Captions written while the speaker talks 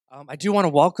I do want to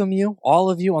welcome you, all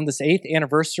of you, on this 8th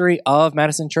anniversary of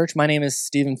Madison Church. My name is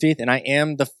Feith, and I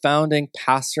am the founding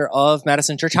pastor of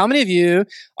Madison Church. How many of you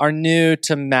are new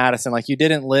to Madison? Like, you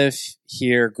didn't live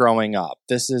here growing up.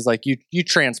 This is like you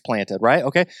transplanted, right?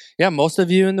 Okay. Yeah, most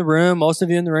of you in the room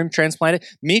transplanted.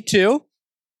 Me too.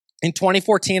 In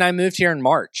 2014, I moved here in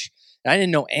March. I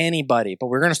didn't know anybody, but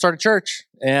we were going to start a church.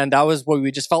 And that was what we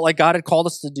just felt like God had called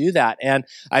us to do that. And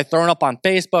I thrown up on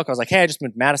Facebook. I was like, hey, I just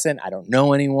moved to Madison. I don't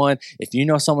know anyone. If you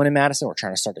know someone in Madison, we're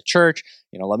trying to start a church.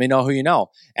 Let me know who you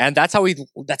know. And that's how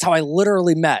I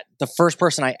literally met. The first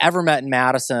person I ever met in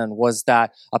Madison was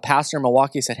that a pastor in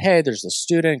Milwaukee said, hey, there's a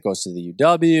student, goes to the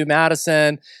UW,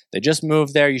 Madison. They just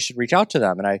moved there. You should reach out to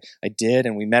them. And I did.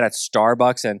 And we met at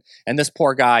Starbucks. And this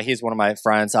poor guy, he's one of my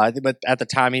friends. But at the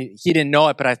time, he didn't know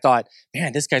it. But I thought,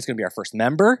 man, this guy's going to be our first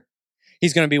member.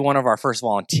 He's going to be one of our first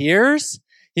volunteers.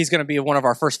 He's going to be one of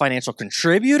our first financial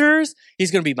contributors.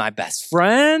 He's going to be my best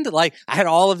friend. Like, I had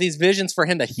all of these visions for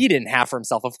him that he didn't have for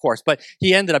himself, of course, but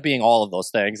he ended up being all of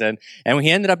those things. And he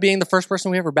ended up being the first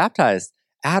person we ever baptized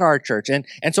at our church. And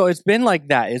so it's been like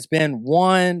that. It's been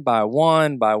one by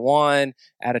one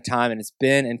at a time, and it's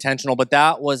been intentional, but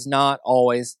that was not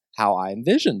always how I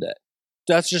envisioned it.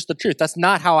 That's just the truth. That's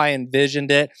not how I envisioned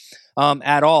it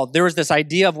at all. There was this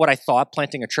idea of what I thought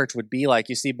planting a church would be like.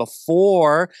 You see,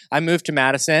 before I moved to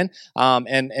Madison,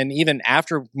 and even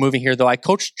after moving here, though, I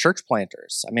coached church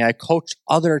planters. I coached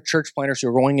other church planters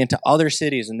who were going into other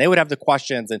cities, and they would have the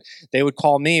questions, and they would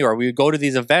call me, or we would go to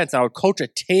these events, and I would coach a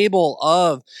table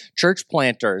of church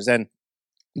planters, and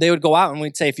they would go out and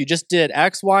we'd say, if you just did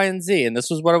X, Y, and Z, and this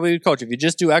was what we would coach. If you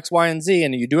just do X, Y, and Z,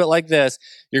 and you do it like this,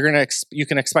 you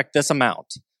can expect this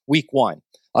amount week one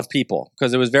of people,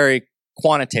 because it was very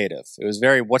quantitative. It was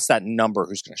very, what's that number?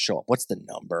 Who's going to show up? What's the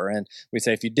number? And we'd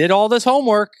say, if you did all this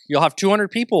homework, you'll have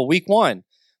 200 people week one.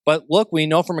 But look, we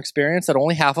know from experience that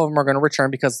only half of them are going to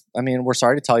return because, we're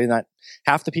sorry to tell you that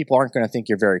half the people aren't going to think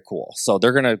you're very cool. So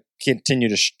they're going to continue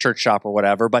to church shop or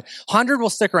whatever. But 100 will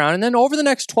stick around. And then over the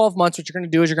next 12 months, what you're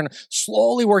going to do is you're going to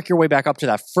slowly work your way back up to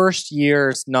that first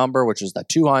year's number, which is that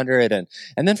 200. And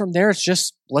then from there, it's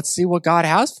just, let's see what God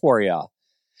has for you.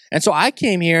 And so I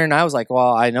came here and I was like,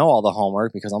 well, I know all the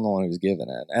homework because I'm the one who's given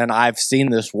it. And I've seen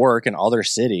this work in other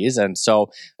cities. And so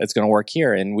it's going to work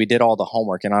here. And we did all the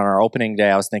homework. And on our opening day,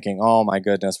 I was thinking, oh my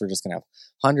goodness, we're just going to have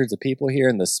hundreds of people here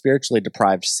in this spiritually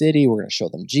deprived city. We're going to show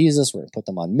them Jesus. We're going to put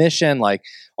them on mission. Like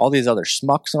all these other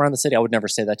schmucks around the city. I would never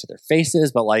say that to their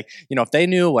faces. But if they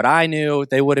knew what I knew,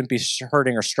 they wouldn't be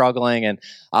hurting or struggling.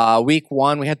 And week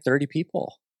one, we had 30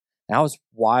 people. And I was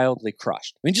wildly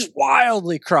crushed. Just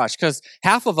wildly crushed because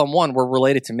half of them, were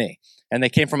related to me. And they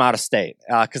came from out of state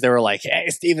because they were like, hey,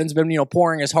 Stephen's been,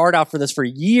 pouring his heart out for this for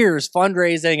years,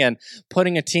 fundraising and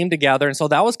putting a team together. And so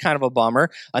that was kind of a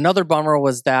bummer. Another bummer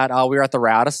was that we were at the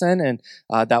Radisson and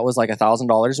that was like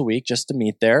 $1,000 a week just to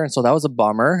meet there. And so that was a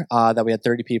bummer that we had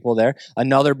 30 people there.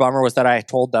 Another bummer was that I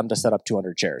told them to set up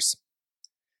 200 chairs.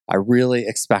 I really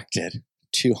expected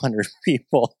 200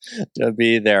 people to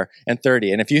be there and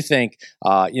 30. And if you think,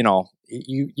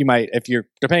 you might, if you're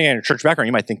depending on your church background,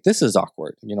 you might think this is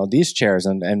awkward, these chairs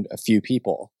and a few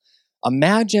people.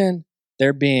 Imagine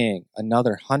there being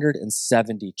another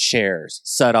 170 chairs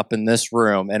set up in this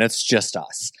room and it's just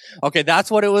us. Okay,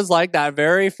 that's what it was like that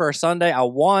very first Sunday. I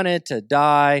wanted to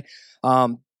die.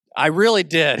 I really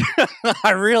did.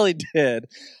 I really did.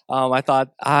 I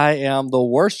thought I am the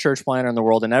worst church planter in the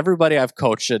world, and everybody I've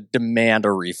coached should demand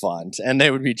a refund, and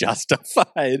they would be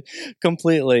justified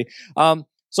completely.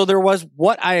 So there was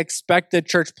what I expected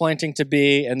church planting to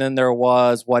be, and then there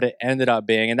was what it ended up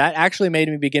being. And that actually made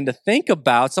me begin to think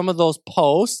about some of those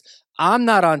posts. I'm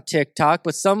not on TikTok,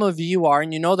 but some of you are,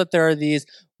 and you know that there are these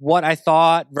what I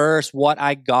thought versus what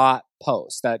I got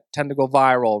posts that tend to go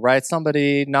viral, right?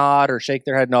 Somebody nod or shake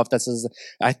their head no if this is,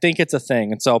 I think it's a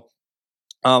thing. And so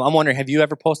I'm wondering, have you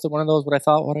ever posted one of those, what I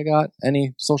thought, what I got?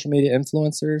 Any social media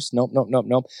influencers? Nope.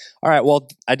 All right, well,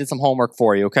 I did some homework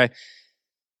for you, okay?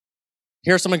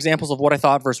 Here are some examples of what I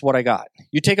thought versus what I got.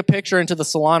 You take a picture into the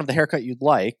salon of the haircut you'd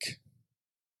like.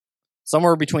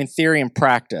 Somewhere between theory and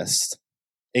practice,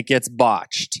 it gets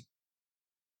botched.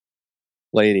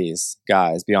 Ladies,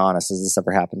 guys, be honest. Has this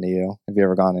ever happened to you? Have you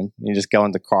ever gone in? You just go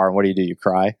in the car, and what do? You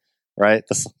cry, right?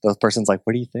 The person's like,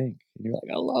 what do you think? And you're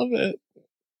like, I love it.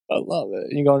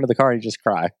 And you go into the car, and you just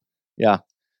cry. Yeah.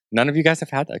 None of you guys have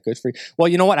had that. Good for you. Well,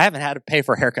 you know what? I haven't had to pay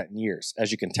for a haircut in years,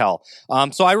 as you can tell.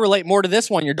 So I relate more to this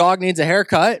one. Your dog needs a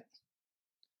haircut.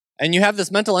 And you have this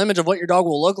mental image of what your dog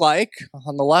will look like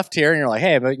on the left here, and you're like,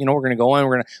 hey, but we're going to go in,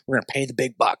 we're going to pay the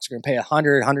big bucks. We're going to pay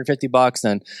 $100, $150,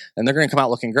 and they're going to come out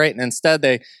looking great. And instead,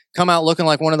 they come out looking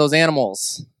like one of those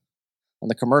animals on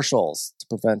the commercials to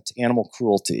prevent animal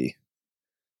cruelty.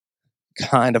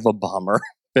 Kind of a bummer.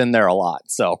 Been there a lot.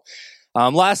 So,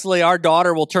 lastly, our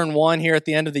daughter will turn 1 here at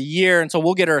the end of the year, and so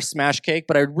we'll get her a smash cake,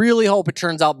 but I really hope it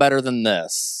turns out better than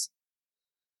this.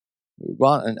 We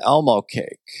want an Elmo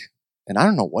cake, and I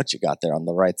don't know what you got there on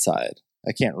the right side.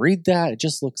 I can't read that. It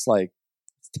just looks like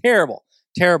it's terrible,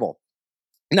 terrible.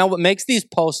 Now, what makes these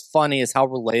posts funny is how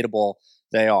relatable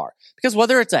they are. Because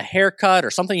whether it's a haircut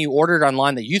or something you ordered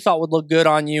online that you thought would look good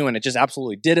on you and it just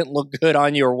absolutely didn't look good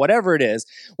on you or whatever it is,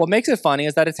 what makes it funny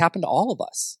is that it's happened to all of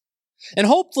us. And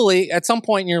hopefully, at some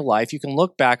point in your life, you can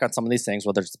look back on some of these things,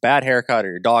 whether it's a bad haircut or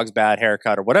your dog's bad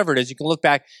haircut or whatever it is, you can look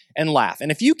back and laugh. And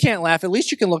if you can't laugh, at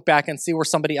least you can look back and see where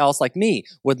somebody else like me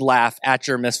would laugh at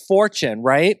your misfortune,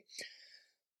 right?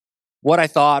 What I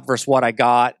thought versus what I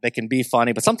got, they can be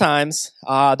funny, but sometimes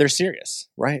they're serious,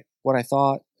 right? What I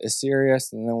thought is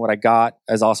serious, and then what I got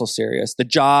is also serious. The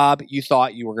job you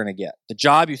thought you were going to get. The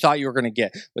job you thought you were going to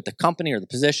get with the company or the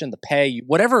position, the pay,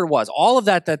 whatever it was, all of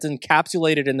that that's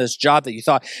encapsulated in this job that you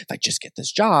thought, if I just get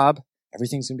this job,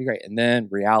 everything's going to be great. And then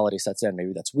reality sets in.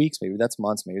 Maybe that's weeks, maybe that's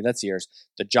months, maybe that's years.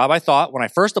 The job I thought when I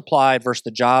first applied versus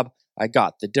the job I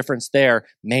got, the difference there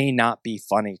may not be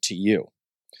funny to you.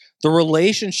 The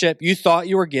relationship you thought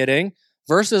you were getting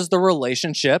versus the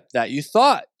relationship that you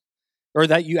thought or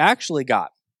that you actually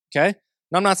got, okay? And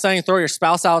I'm not saying throw your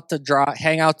spouse out to dry,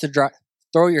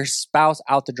 throw your spouse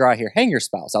out to dry here. Hang your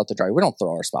spouse out to dry. We don't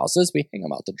throw our spouses, we hang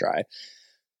them out to dry.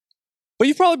 But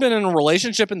you've probably been in a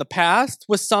relationship in the past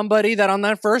with somebody that on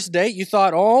that first date you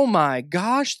thought, oh my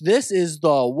gosh, this is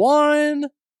the one.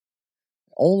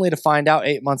 Only to find out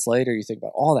 8 months later, you think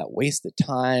about all that wasted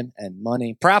time and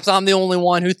money. Perhaps I'm the only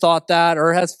one who thought that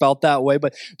or has felt that way,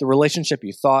 but the relationship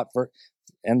you thought for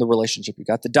and the relationship you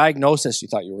got, the diagnosis you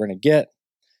thought you were going to get,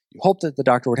 you hoped that the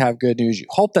doctor would have good news. You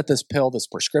hoped that this pill, this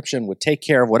prescription would take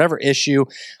care of whatever issue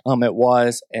it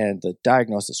was, and the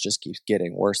diagnosis just keeps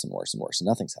getting worse and worse and worse, and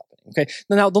nothing's happening. Okay,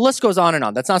 now the list goes on and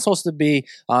on. That's not supposed to be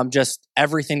just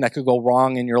everything that could go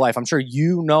wrong in your life. I'm sure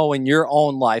you know in your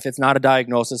own life, it's not a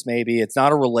diagnosis maybe, it's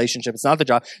not a relationship, it's not the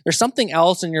job. There's something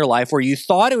else in your life where you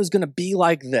thought it was going to be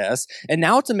like this, and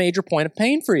now it's a major point of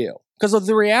pain for you because of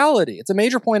the reality. It's a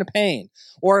major point of pain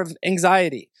or of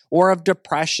anxiety or of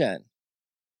depression,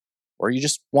 or you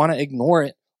just want to ignore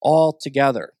it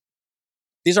altogether.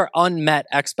 These are unmet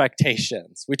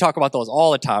expectations. We talk about those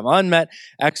all the time, unmet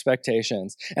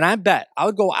expectations. And I bet, I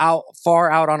would go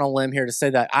far out on a limb here to say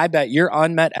that I bet your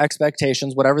unmet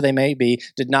expectations, whatever they may be,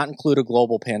 did not include a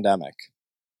global pandemic.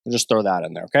 I'll just throw that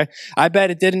in there, okay? I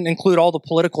bet it didn't include all the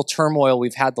political turmoil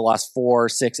we've had the last 4,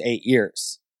 6, 8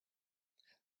 years.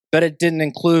 Bet it didn't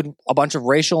include a bunch of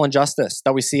racial injustice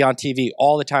that we see on TV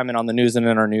all the time and on the news and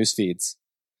in our news feeds.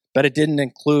 But it didn't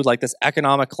include like this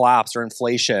economic collapse or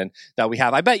inflation that we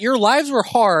have. I bet your lives were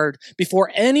hard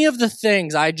before any of the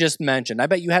things I just mentioned. I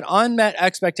bet you had unmet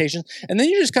expectations, and then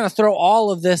you just kind of throw all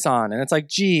of this on, and it's like,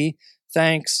 gee,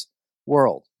 thanks,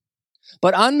 world.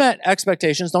 But unmet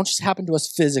expectations don't just happen to us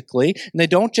physically, and they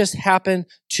don't just happen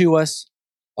to us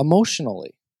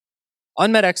emotionally.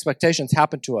 Unmet expectations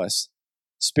happen to us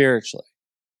spiritually.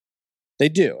 They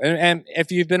do. And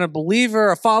if you've been a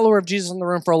believer, a follower of Jesus in the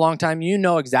room for a long time, you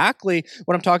know exactly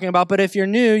what I'm talking about. But if you're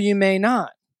new, you may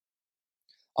not.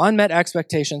 Unmet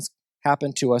expectations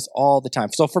happen to us all the time.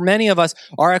 So for many of us,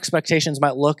 our expectations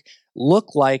might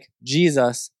look like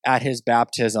Jesus at his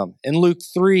baptism. In Luke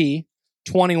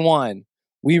 3:21,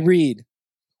 we read,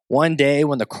 one day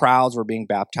when the crowds were being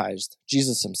baptized,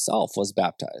 Jesus himself was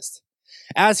baptized.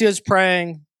 As he was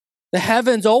praying, the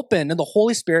heavens opened and the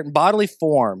Holy Spirit in bodily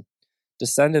form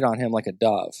descended on him like a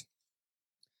dove.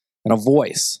 And a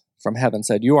voice from heaven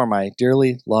said, "You are my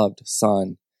dearly loved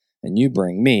son, and you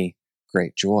bring me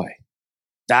great joy."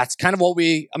 That's kind of what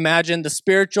we imagine the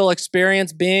spiritual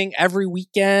experience being every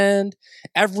weekend,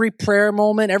 every prayer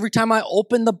moment, every time I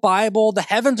open the Bible, the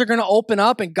heavens are going to open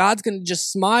up and God's going to just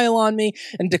smile on me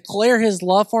and declare his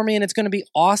love for me, and it's going to be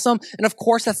awesome. And of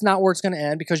course, that's not where it's going to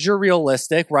end because you're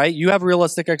realistic, right? You have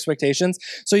realistic expectations.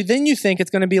 So then you think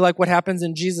it's going to be like what happens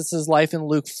in Jesus' life in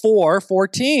Luke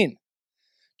 4:14.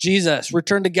 Jesus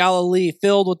returned to Galilee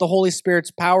filled with the Holy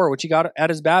Spirit's power, which he got at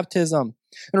his baptism.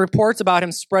 And reports about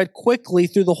him spread quickly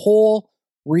through the whole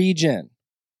region.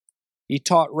 He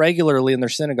taught regularly in their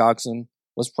synagogues and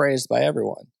was praised by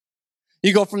everyone.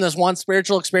 You go from this one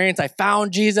spiritual experience, I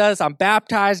found Jesus, I'm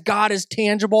baptized, God is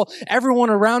tangible, everyone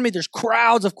around me, there's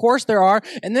crowds, of course there are.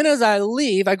 And then as I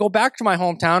leave, I go back to my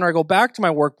hometown, or I go back to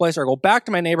my workplace, or I go back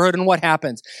to my neighborhood, and what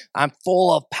happens? I'm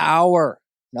full of power.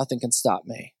 Nothing can stop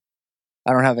me.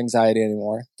 I don't have anxiety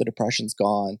anymore. The depression's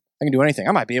gone. I can do anything.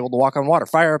 I might be able to walk on water,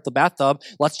 fire up the bathtub.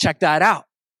 Let's check that out.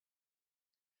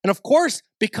 And of course,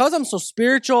 because I'm so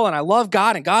spiritual and I love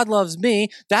God and God loves me,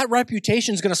 that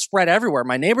reputation is going to spread everywhere.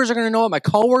 My neighbors are going to know it. My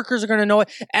coworkers are going to know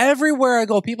it. Everywhere I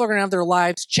go, people are going to have their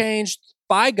lives changed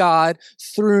by God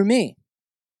through me.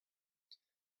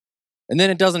 And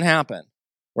then it doesn't happen,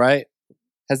 right?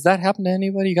 Has that happened to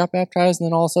anybody? You got baptized and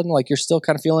then all of a sudden, like, you're still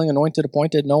kind of feeling anointed,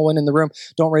 appointed, no one in the room.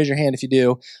 Don't raise your hand if you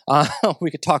do.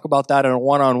 We could talk about that in a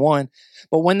one-on-one.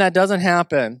 But when that doesn't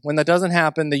happen,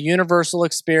 the universal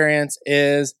experience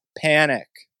is panic.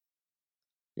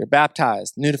 You're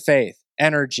baptized, new to faith,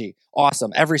 energy,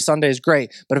 awesome. Every Sunday is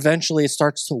great, but eventually it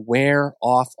starts to wear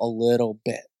off a little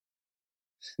bit.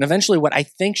 And eventually what I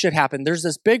think should happen, there's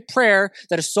this big prayer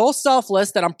that is so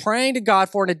selfless that I'm praying to God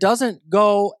for and it doesn't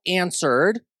go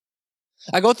answered.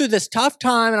 I go through this tough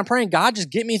time and I'm praying, God,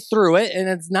 just get me through it, and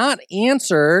it's not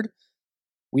answered.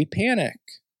 We panic.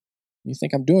 You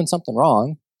think I'm doing something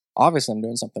wrong. Obviously, I'm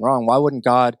doing something wrong. Why wouldn't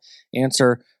God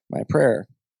answer my prayer?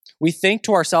 We think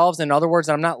to ourselves, in other words,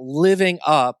 that I'm not living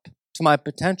up to my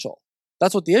potential.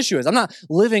 That's what the issue is. I'm not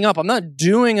living up. I'm not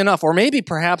doing enough. Or maybe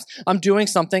perhaps I'm doing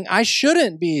something I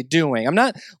shouldn't be doing. I'm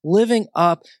not living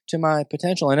up to my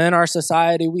potential. And in our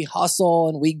society, we hustle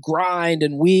and we grind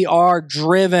and we are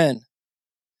driven.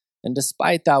 And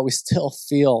despite that, we still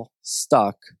feel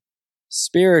stuck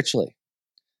spiritually.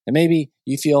 And maybe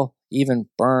you feel even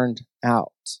burned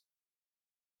out.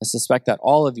 I suspect that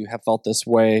all of you have felt this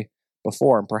way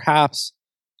before, and perhaps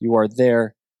you are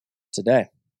there today.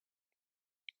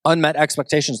 Unmet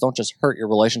expectations don't just hurt your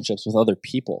relationships with other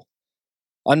people.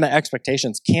 Unmet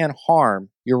expectations can harm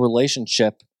your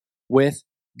relationship with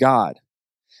God.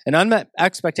 And unmet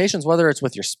expectations, whether it's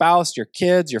with your spouse, your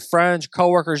kids, your friends, your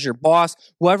coworkers, your boss,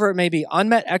 whoever it may be,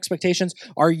 unmet expectations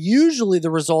are usually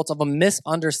the result of a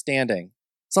misunderstanding,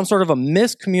 some sort of a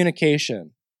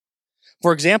miscommunication.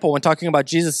 For example, when talking about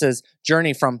Jesus'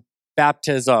 journey from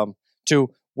baptism to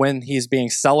when he's being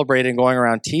celebrated and going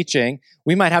around teaching,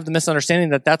 we might have the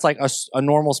misunderstanding that that's like a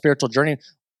normal spiritual journey,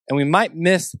 and we might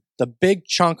miss the big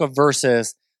chunk of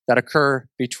verses that occur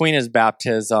between his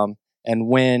baptism and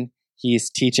when he's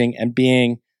teaching and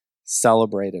being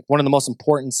celebrated. One of the most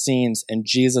important scenes in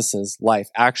Jesus' life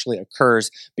actually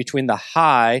occurs between the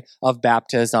high of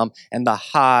baptism and the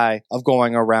high of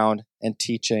going around and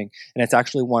teaching, and it's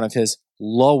actually one of his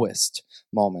lowest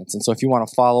moments. And so if you want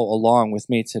to follow along with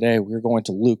me today, we're going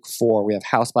to Luke 4. We have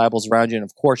house Bibles around you, and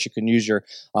of course you can use your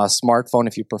smartphone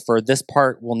if you prefer. This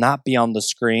part will not be on the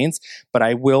screens, but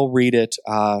I will read it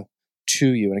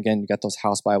to you. And again, you got those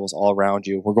house Bibles all around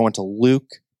you. We're going to Luke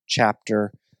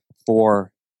chapter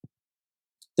 4.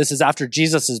 This is after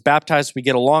Jesus is baptized. We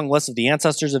get a long list of the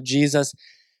ancestors of Jesus.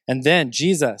 And then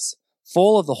Jesus,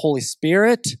 full of the Holy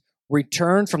Spirit,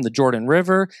 returned from the Jordan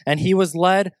River, and he was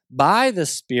led by the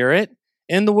Spirit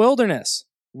in the wilderness,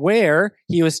 where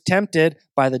he was tempted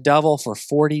by the devil for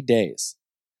 40 days.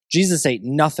 Jesus ate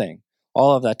nothing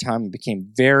all of that time and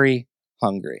became very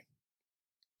hungry.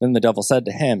 Then the devil said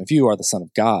to him, "If you are the Son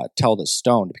of God, tell this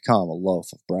stone to become a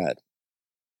loaf of bread."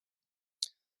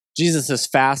 Jesus is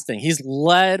fasting. He's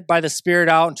led by the Spirit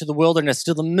out into the wilderness,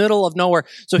 to the middle of nowhere,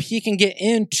 so he can get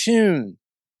in tune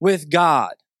with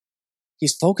God.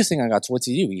 He's focusing on God. So what's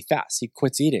he do? He fasts. He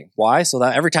quits eating. Why? So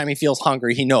that every time he feels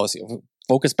hungry, he knows.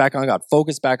 Focus back on God.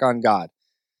 Focus back on God.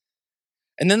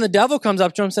 And then the devil comes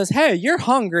up to him and says, "Hey, you're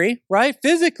hungry, right?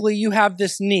 Physically, you have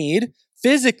this need.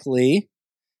 Physically.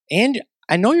 And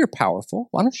I know you're powerful.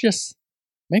 Why don't you just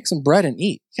make some bread and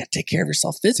eat? You got to take care of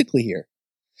yourself physically here."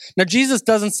 Now, Jesus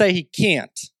doesn't say he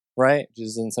can't, right?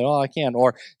 Jesus doesn't say, "Oh, I can."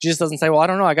 Or Jesus doesn't say, "Well, I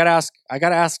don't know. I got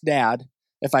to ask Dad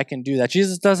if I can do that."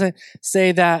 Jesus doesn't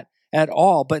say that at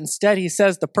all, but instead he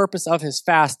says the purpose of his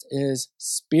fast is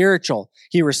spiritual.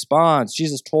 He responds.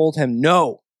 Jesus told him,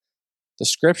 "No, the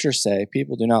scriptures say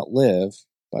people do not live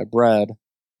by bread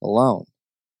alone."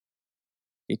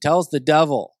 He tells the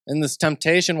devil in this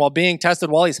temptation while being tested,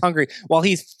 while he's hungry, while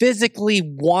he physically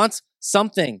wants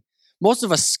something. Most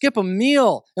of us skip a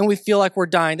meal and we feel like we're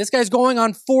dying. This guy's going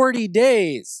on 40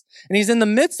 days, and he's in the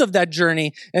midst of that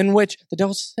journey in which the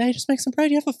devil says, "Hey, just make some bread.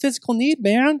 You have a physical need,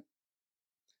 man."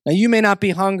 Now, you may not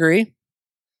be hungry,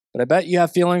 but I bet you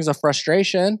have feelings of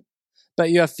frustration. I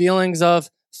bet you have feelings of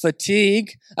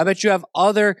fatigue. I bet you have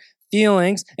other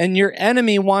feelings, and your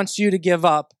enemy wants you to give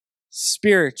up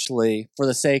spiritually for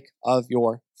the sake of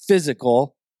your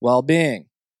physical well-being.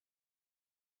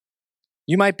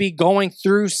 You might be going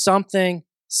through something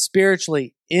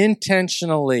spiritually,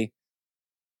 intentionally,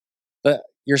 but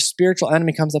your spiritual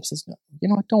enemy comes up and says, "No, you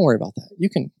know what? Don't worry about that.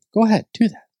 You can go ahead, do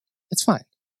that. It's fine.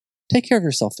 Take care of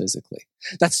yourself physically."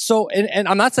 That's so, and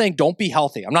I'm not saying don't be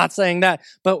healthy. I'm not saying that.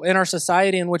 But in our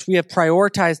society in which we have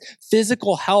prioritized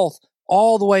physical health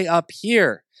all the way up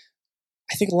here,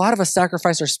 I think a lot of us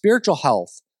sacrifice our spiritual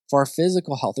health for our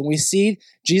physical health. And we see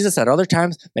Jesus at other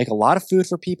times make a lot of food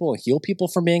for people and heal people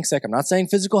from being sick. I'm not saying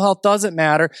physical health doesn't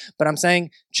matter, but I'm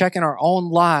saying check in our own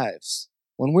lives.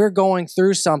 When we're going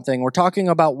through something, we're talking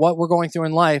about what we're going through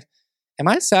in life. Am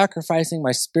I sacrificing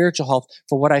my spiritual health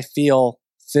for what I feel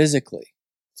physically?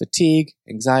 Fatigue,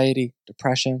 anxiety,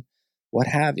 depression, what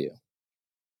have you.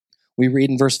 We read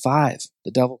in verse 5,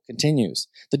 the devil continues.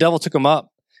 The devil took him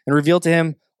up and revealed to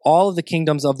him all of the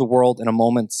kingdoms of the world in a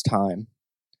moment's time.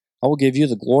 I will give you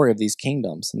the glory of these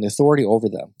kingdoms and the authority over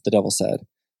them, the devil said,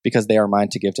 because they are mine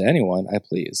to give to anyone I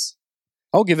please.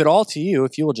 I will give it all to you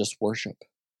if you will just worship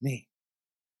me.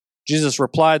 Jesus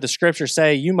replied, the scriptures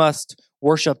say, you must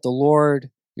worship the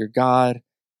Lord your God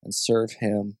and serve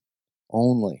him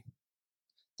only.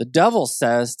 The devil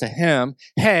says to him,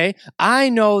 hey, I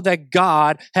know that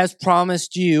God has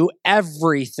promised you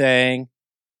everything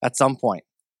at some point.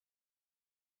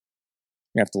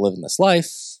 You have to live in this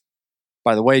life.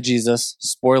 By the way, Jesus,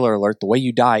 spoiler alert, the way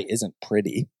you die isn't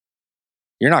pretty.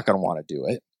 You're not going to want to do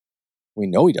it. We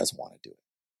know he doesn't want to do it.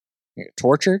 You're going to get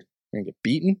tortured. You're going to get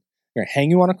beaten. They're going to hang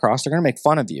you on a cross. They're going to make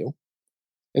fun of you.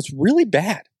 It's really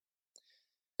bad.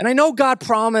 And I know God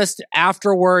promised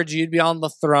afterwards you'd be on the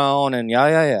throne and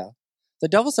yeah. The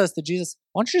devil says to Jesus,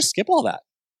 why don't you just skip all that?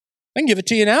 I can give it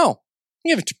to you now. I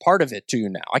can give it part of it to you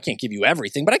now. I can't give you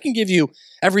everything, but I can give you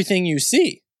everything you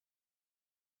see.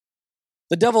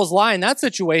 The devil's lie in that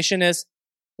situation is,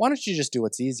 why don't you just do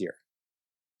what's easier?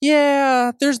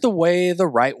 Yeah, there's the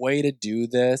right way to do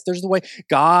this. There's the way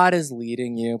God is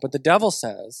leading you. But the devil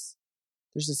says,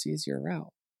 there's this easier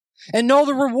route. And no,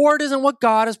 the reward isn't what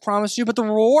God has promised you, but the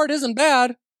reward isn't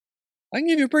bad. I can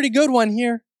give you a pretty good one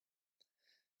here.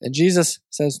 And Jesus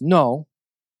says, no,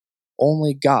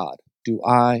 only God do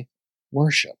I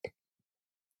worship.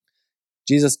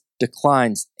 Jesus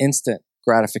declines instant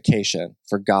gratification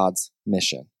for God's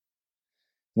mission.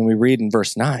 And we read in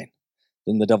verse 9,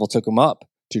 then the devil took him up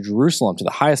to Jerusalem, to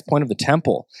the highest point of the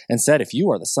temple, and said, if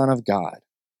you are the Son of God,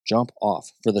 jump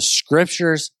off. For the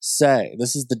scriptures say,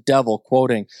 this is the devil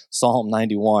quoting Psalm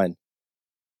 91,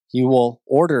 he will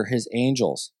order his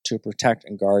angels to protect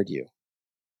and guard you,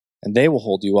 and they will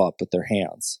hold you up with their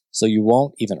hands, so you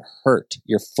won't even hurt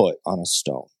your foot on a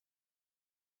stone.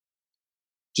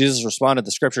 Jesus responded,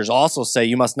 the scriptures also say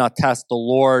you must not test the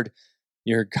Lord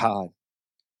your God.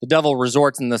 The devil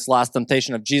resorts in this last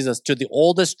temptation of Jesus to the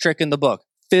oldest trick in the book,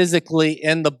 physically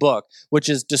in the book, which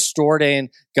is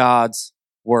distorting God's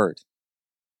word.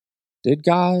 Did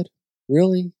God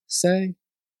really say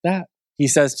that? He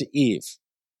says to Eve.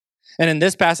 And in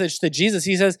this passage to Jesus,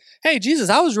 he says, hey, Jesus,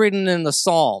 I was reading in the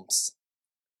Psalms.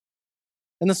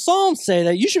 And the Psalms say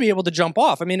that you should be able to jump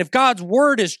off. I mean, if God's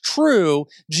word is true,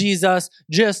 Jesus,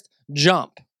 just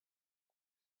jump.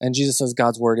 And Jesus says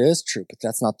God's word is true, but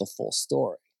that's not the full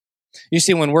story. You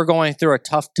see, when we're going through a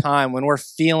tough time, when we're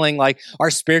feeling like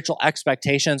our spiritual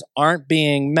expectations aren't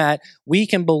being met, we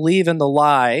can believe in the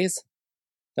lies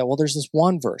that, well, there's this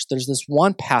one verse, there's this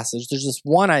one passage, there's this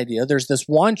one idea, there's this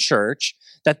one church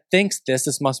that thinks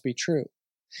this must be true.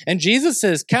 And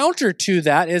Jesus' counter to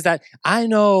that is that I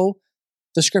know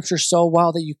the scripture so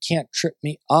well that you can't trip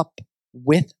me up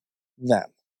with them.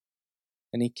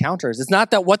 And he counters. It's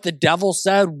not that what the devil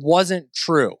said wasn't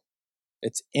true.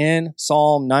 It's in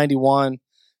Psalm 91,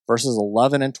 verses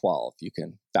 11 and 12. You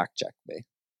can fact check me.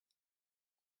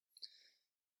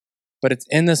 But it's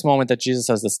in this moment that Jesus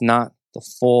says it's not the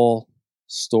full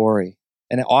story.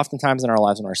 And oftentimes in our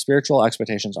lives, when our spiritual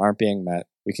expectations aren't being met,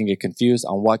 we can get confused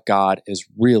on what God is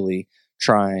really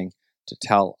trying to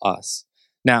tell us.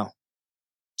 Now,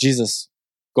 Jesus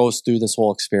goes through this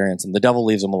whole experience and the devil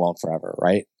leaves him alone forever,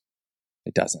 right?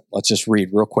 It doesn't. Let's just read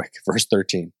real quick, verse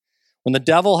 13. When the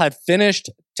devil had finished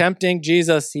tempting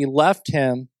Jesus, he left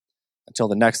him until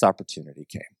the next opportunity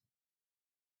came.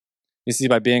 You see,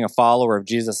 by being a follower of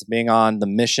Jesus, being on the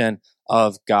mission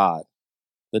of God,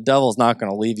 the devil's not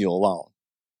going to leave you alone.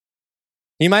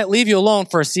 He might leave you alone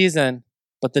for a season,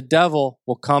 but the devil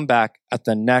will come back at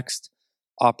the next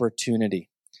opportunity.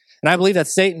 And I believe that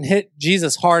Satan hit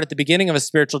Jesus hard at the beginning of his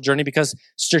spiritual journey because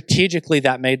strategically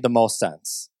that made the most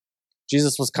sense.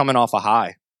 Jesus was coming off a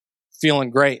high, feeling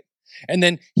great. And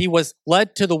then he was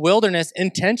led to the wilderness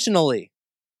intentionally.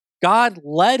 God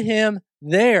led him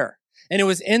there. And it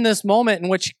was in this moment in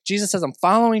which Jesus says, I'm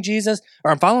following Jesus, or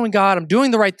I'm following God, I'm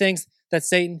doing the right things, that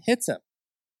Satan hits him.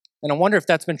 And I wonder if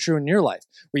that's been true in your life,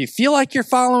 where you feel like you're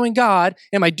following God,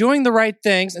 am I doing the right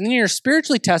things? And then you're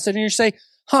spiritually tested and you say,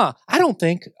 I don't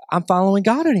think I'm following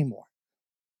God anymore.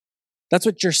 That's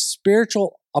what your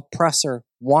spiritual oppressor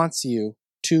wants you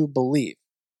to believe.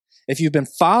 If you've been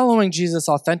following Jesus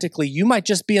authentically, you might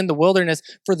just be in the wilderness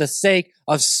for the sake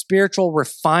of spiritual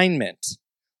refinement,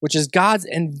 which is God's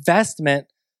investment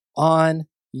on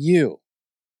you.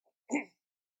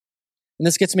 And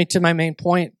this gets me to my main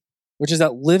point, which is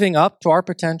that living up to our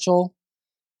potential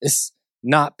is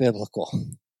not biblical.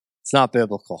 It's not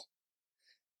biblical.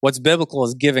 What's biblical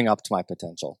is giving up to my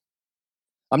potential.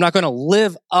 I'm not going to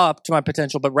live up to my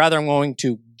potential, but rather I'm going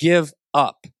to give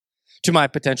up to my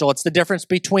potential. It's the difference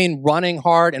between running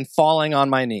hard and falling on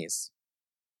my knees,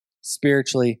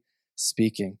 spiritually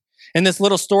speaking. In this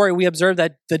little story, we observe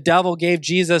that the devil gave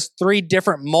Jesus 3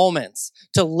 different moments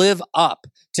to live up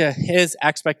to his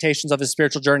expectations of his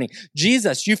spiritual journey.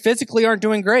 Jesus, you physically aren't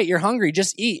doing great. You're hungry.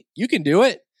 Just eat. You can do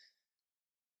it.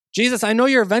 Jesus, I know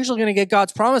you're eventually going to get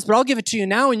God's promise, but I'll give it to you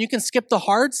now and you can skip the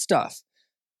hard stuff.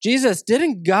 Jesus,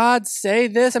 didn't God say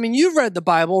this? I mean, you've read the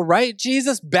Bible, right?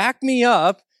 Jesus, back me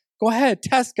up. Go ahead,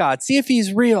 test God. See if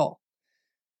he's real.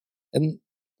 And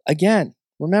again,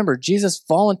 remember, Jesus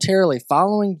voluntarily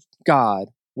following God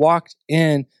walked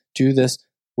into this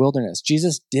wilderness.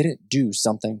 Jesus didn't do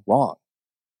something wrong.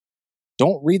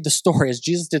 Don't read the story as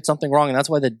Jesus did something wrong and that's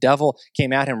why the devil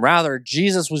came at him. Rather,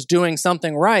 Jesus was doing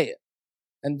something right.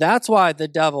 And that's why the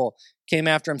devil came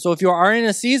after him. So if you are in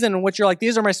a season in which you're like,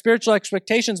 these are my spiritual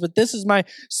expectations, but this is my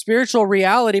spiritual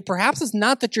reality, perhaps it's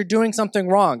not that you're doing something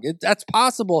wrong. That's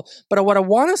possible. But what I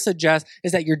want to suggest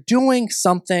is that you're doing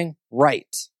something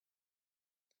right.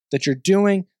 That you're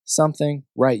doing something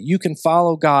right. You can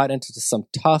follow God into some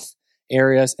tough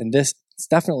areas, and this is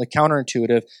definitely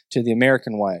counterintuitive to the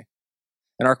American way.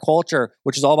 In our culture,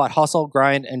 which is all about hustle,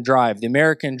 grind, and drive, the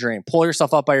American dream, pull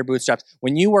yourself up by your bootstraps.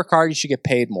 When you work hard, you should get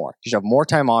paid more. You should have more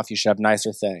time off. You should have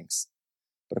nicer things.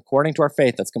 But according to our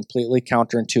faith, that's completely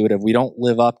counterintuitive. We don't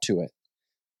live up to it.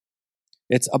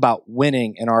 It's about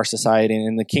winning in our society. And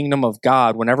in the kingdom of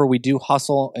God, whenever we do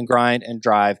hustle and grind and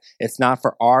drive, it's not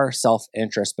for our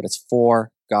self-interest, but it's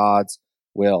for God's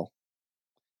will.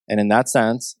 And in that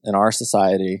sense, in our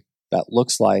society, that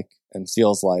looks like and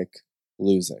feels like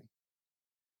losing.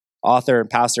 Author and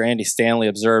pastor Andy Stanley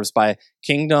observes, by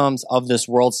kingdoms of this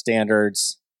world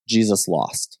standards, Jesus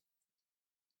lost.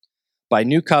 By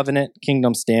new covenant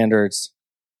kingdom standards,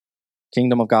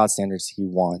 kingdom of God standards, he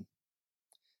won.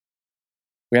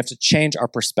 We have to change our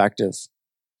perspective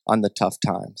on the tough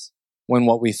times when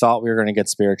what we thought we were going to get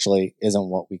spiritually isn't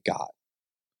what we got.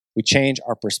 We change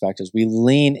our perspectives. We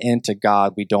lean into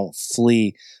God. We don't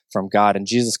flee from God. And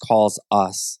Jesus calls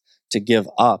us to give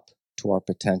up to our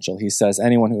potential. He says,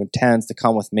 anyone who intends to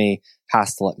come with me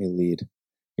has to let me lead.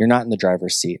 You're not in the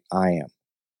driver's seat. I am.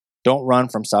 Don't run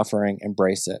from suffering.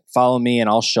 Embrace it. Follow me and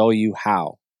I'll show you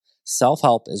how.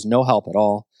 Self-help is no help at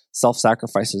all.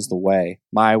 Self-sacrifice is the way,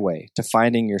 my way, to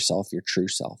finding yourself, your true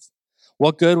self.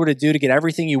 What good would it do to get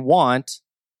everything you want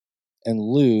and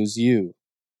lose you,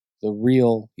 the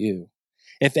real you?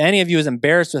 If any of you is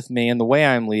embarrassed with me and the way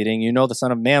I'm leading, you know the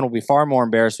Son of Man will be far more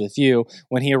embarrassed with you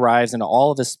when he arrives into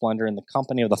all of his splendor in the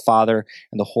company of the Father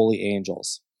and the holy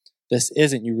angels. This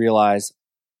isn't, you realize,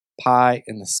 pie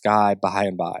in the sky by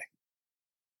and by.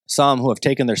 Some who have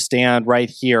taken their stand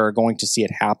right here are going to see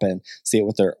it happen, see it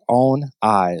with their own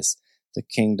eyes, the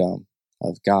kingdom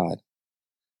of God.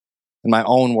 In my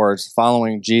own words,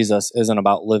 following Jesus isn't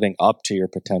about living up to your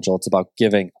potential. It's about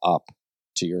giving up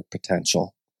to your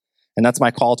potential. And that's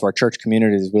my call to our church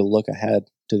community as we look ahead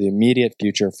to the immediate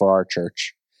future for our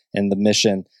church and the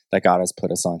mission that God has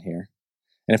put us on here.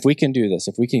 And if we can do this,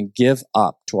 if we can give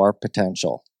up to our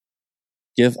potential,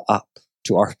 we're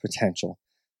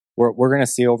going to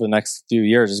see over the next few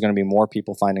years, there's going to be more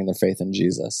people finding their faith in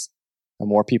Jesus and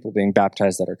more people being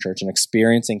baptized at our church and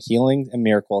experiencing healing and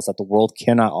miracles that the world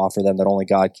cannot offer them, that only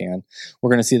God can. We're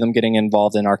going to see them getting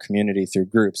involved in our community through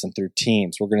groups and through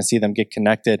teams. We're going to see them get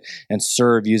connected and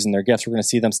serve using their gifts. We're going to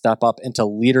see them step up into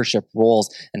leadership roles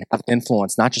and have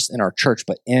influence, not just in our church,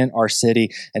 but in our city,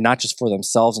 and not just for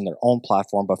themselves and their own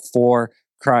platform, but for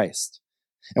Christ.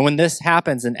 And when this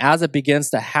happens, and as it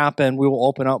begins to happen, we will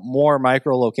open up more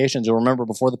micro locations. You'll remember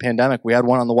before the pandemic, we had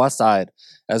one on the west side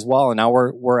as well. And now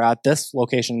we're at this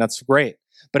location. That's great.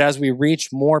 But as we reach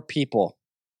more people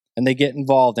and they get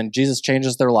involved and Jesus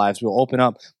changes their lives, we'll open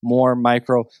up more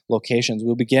micro locations.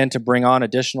 We'll begin to bring on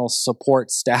additional support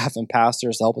staff and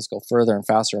pastors to help us go further and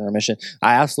faster in our mission.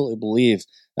 I absolutely believe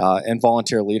in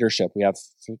volunteer leadership. We have,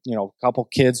 a couple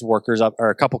kids workers up, or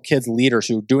a couple kids leaders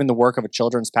who are doing the work of a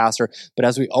children's pastor. But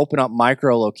as we open up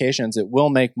micro locations, it will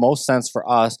make most sense for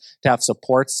us to have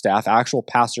support staff, actual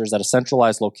pastors at a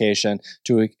centralized location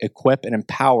to equip and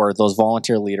empower those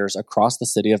volunteer leaders across the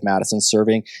city of Madison,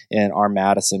 serving in our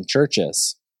Madison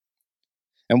churches.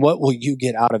 And what will you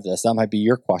get out of this? That might be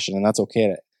your question, and that's okay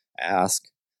to ask,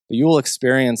 but you will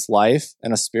experience life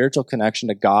and a spiritual connection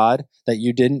to God that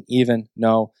you didn't even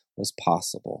know was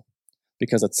possible.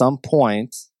 Because at some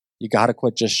point, you got to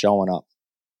quit just showing up.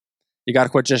 You got to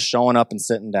quit just showing up and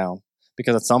sitting down.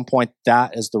 Because at some point,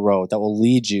 that is the road that will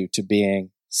lead you to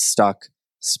being stuck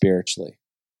spiritually.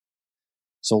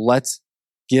 So let's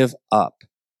give up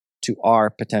to our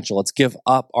potential. Let's give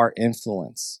up our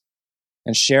influence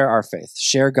and share our faith,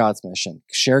 share God's mission,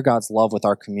 share God's love with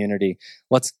our community.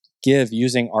 Let's give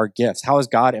using our gifts. How has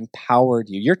God empowered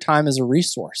you? Your time is a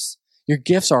resource. Your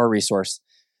gifts are a resource.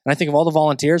 And I think of all the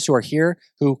volunteers who are here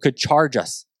who could charge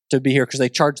us to be here because they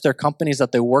charge their companies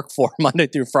that they work for Monday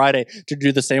through Friday to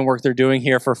do the same work they're doing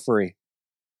here for free.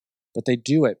 But they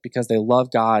do it because they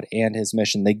love God and his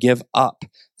mission. They give up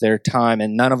their time,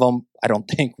 and none of them, I don't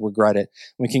think, regret it.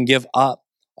 We can give up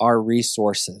our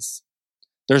resources.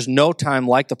 There's no time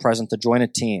like the present to join a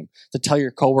team, to tell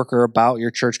your coworker about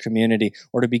your church community,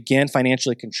 or to begin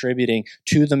financially contributing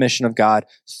to the mission of God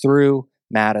through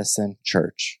Madison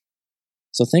Church.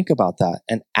 So think about that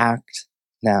and act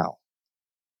now.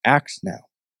 Act now.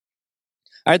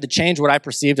 I had to change what I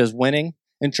perceived as winning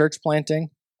in church planting.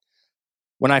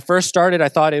 When I first started, I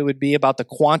thought it would be about the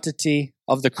quantity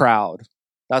of the crowd.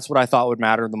 That's what I thought would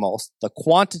matter the most. The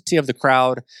quantity of the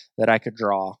crowd that I could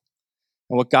draw.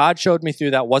 And what God showed me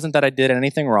through that wasn't that I did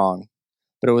anything wrong,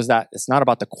 but it was that it's not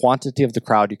about the quantity of the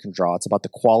crowd you can draw. It's about the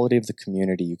quality of the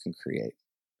community you can create.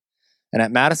 And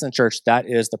at Madison Church, that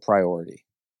is the priority,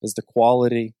 is the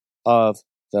quality of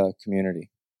the community.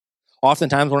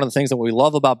 Oftentimes, one of the things that we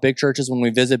love about big churches when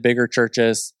we visit bigger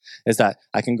churches is that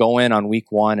I can go in on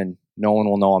week one and no one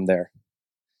will know I'm there.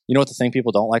 You know what the thing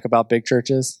people don't like about big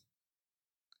churches?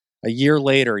 A year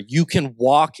later, you can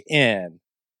walk in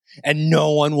and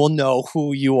no one will know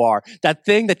who you are. That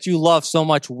thing that you love so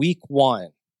much week one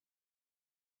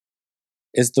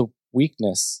is the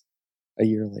weakness a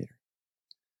year later.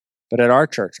 But at our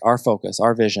church, our focus,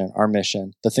 our vision, our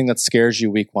mission, the thing that scares you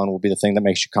week one will be the thing that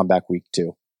makes you come back week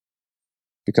two.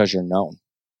 Because you're known,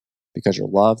 because you're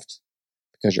loved,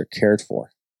 because you're cared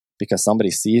for, because somebody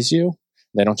sees you.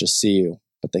 They don't just see you,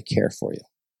 but they care for you.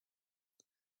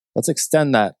 Let's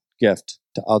extend that gift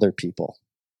to other people.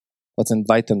 Let's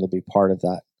invite them to be part of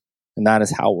that. And that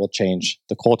is how we'll change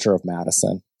the culture of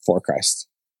Madison for Christ.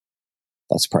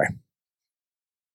 Let's pray.